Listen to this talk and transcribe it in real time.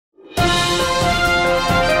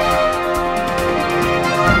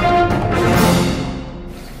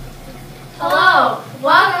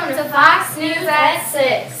News at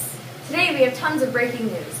 6. Today we have tons of breaking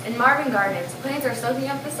news. In Marvin Gardens, plants are soaking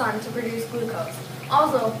up the sun to produce glucose.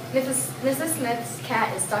 Also, Mrs. Smith's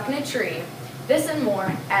cat is stuck in a tree. This and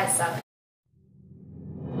more at 7.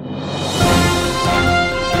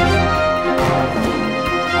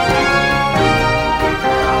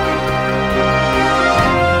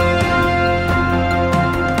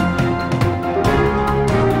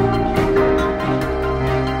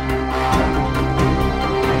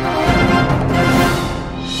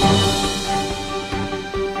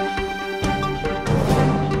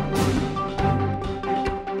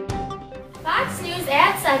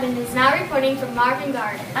 At 7 is now reporting from Marvin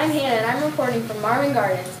Gardens. I'm Hannah and I'm reporting from Marvin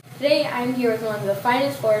Gardens. Today I'm here with one of the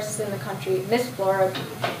finest florists in the country, Miss Flora.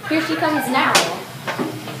 Here she comes now.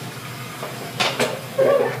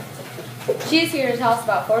 She is here to tell us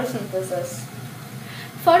about photosynthesis.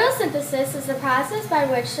 Photosynthesis is the process by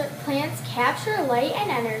which plants capture light and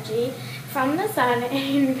energy from the sun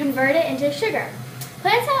and convert it into sugar.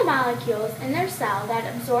 Plants have molecules in their cell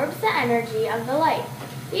that absorbs the energy of the light.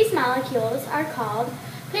 These molecules are called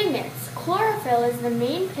pigments. Chlorophyll is the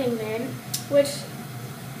main pigment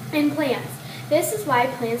in plants. This is why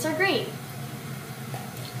plants are green.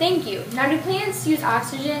 Thank you. Now, do plants use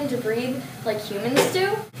oxygen to breathe like humans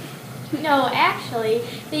do? No, actually,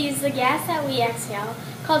 they use the gas that we exhale,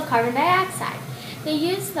 called carbon dioxide. They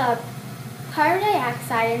use the carbon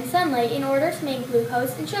dioxide and sunlight in order to make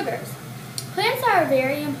glucose and sugars. Plants are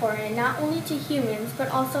very important not only to humans, but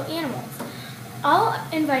also animals. All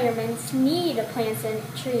environments need plants and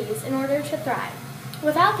trees in order to thrive.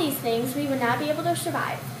 Without these things, we would not be able to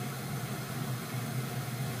survive.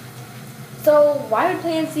 So why would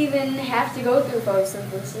plants even have to go through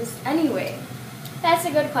photosynthesis anyway? That's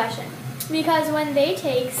a good question. Because when they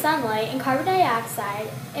take sunlight and carbon dioxide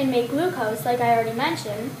and make glucose, like I already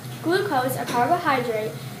mentioned, glucose a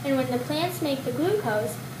carbohydrate, and when the plants make the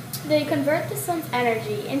glucose, they convert the sun's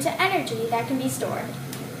energy into energy that can be stored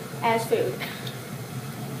as food.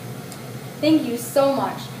 Thank you so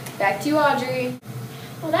much. Back to you, Audrey.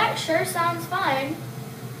 Well, that sure sounds fun.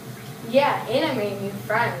 Yeah, and I made a new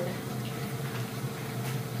friend.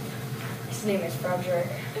 His name is Frederick.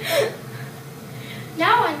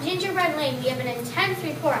 Now on Gingerbread Lane, we have an intense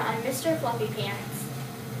report on Mr. Fluffy Pants.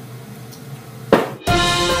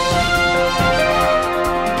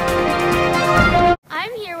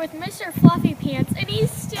 I'm here with Mr. Fluffy Pants, and he's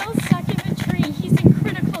still stuck in the tree. He's in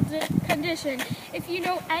critical condition. If you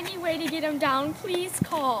know any way to get him down, please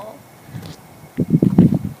call.